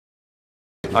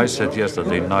I said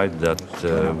yesterday night that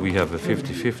we have a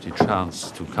 50-50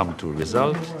 chance to come to a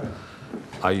result.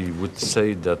 I would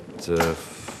say that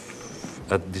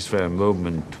at this very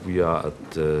moment we are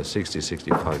at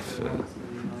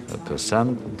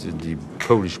 60-65%. The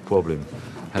Polish problem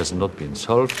has not been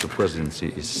solved. The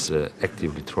presidency is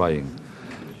actively trying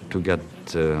to get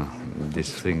this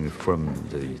thing from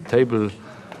the table.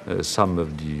 Some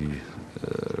of the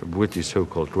British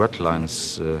so-called red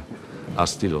lines are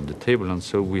still on the table, and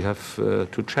so we have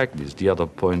to check this. The other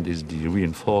point is the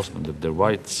reinforcement of the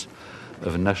rights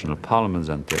of national parliaments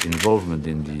and their involvement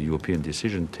in the European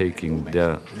decision-taking.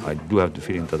 There, I do have the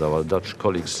feeling that our Dutch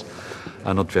colleagues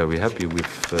are not very happy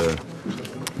with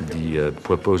the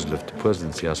proposal of the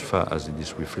presidency as far as it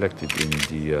is reflected in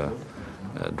the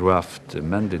draft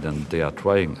mandate, and they are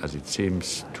trying, as it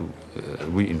seems, to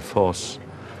reinforce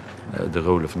the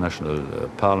role of national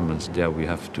parliaments. There we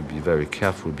have to be very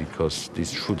careful, because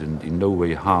this shouldn't in no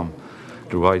way harm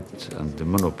the right and the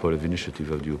monopoly of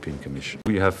initiative of the European Commission.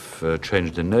 We have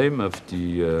changed the name of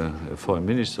the foreign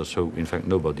minister, so in fact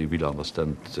nobody will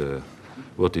understand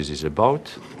what this is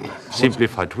about.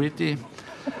 Simplified treaty,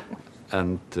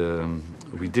 and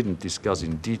we didn't discuss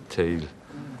in detail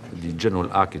the general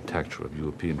architecture of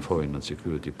European foreign and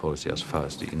security policy as far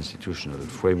as the institutional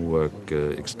framework,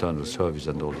 external service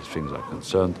and all these things are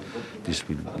concerned. This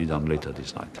will be done later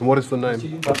this night. And what is the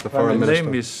name of the foreign minister? The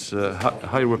name is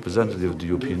High Representative of the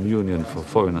European Union for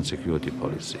Foreign and Security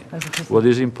Policy. What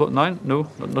is important? No,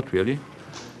 not really.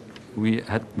 We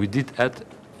did add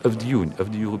of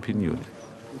the European Union.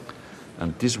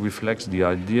 And this reflects the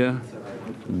idea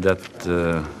that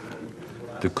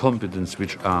the competence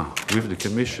which are with the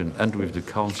Commission and with the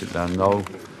Council are now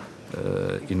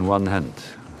in one hand,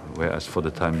 whereas for the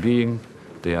time being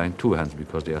they are in two hands,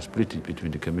 because they are split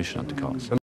between the Commission and the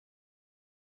Council.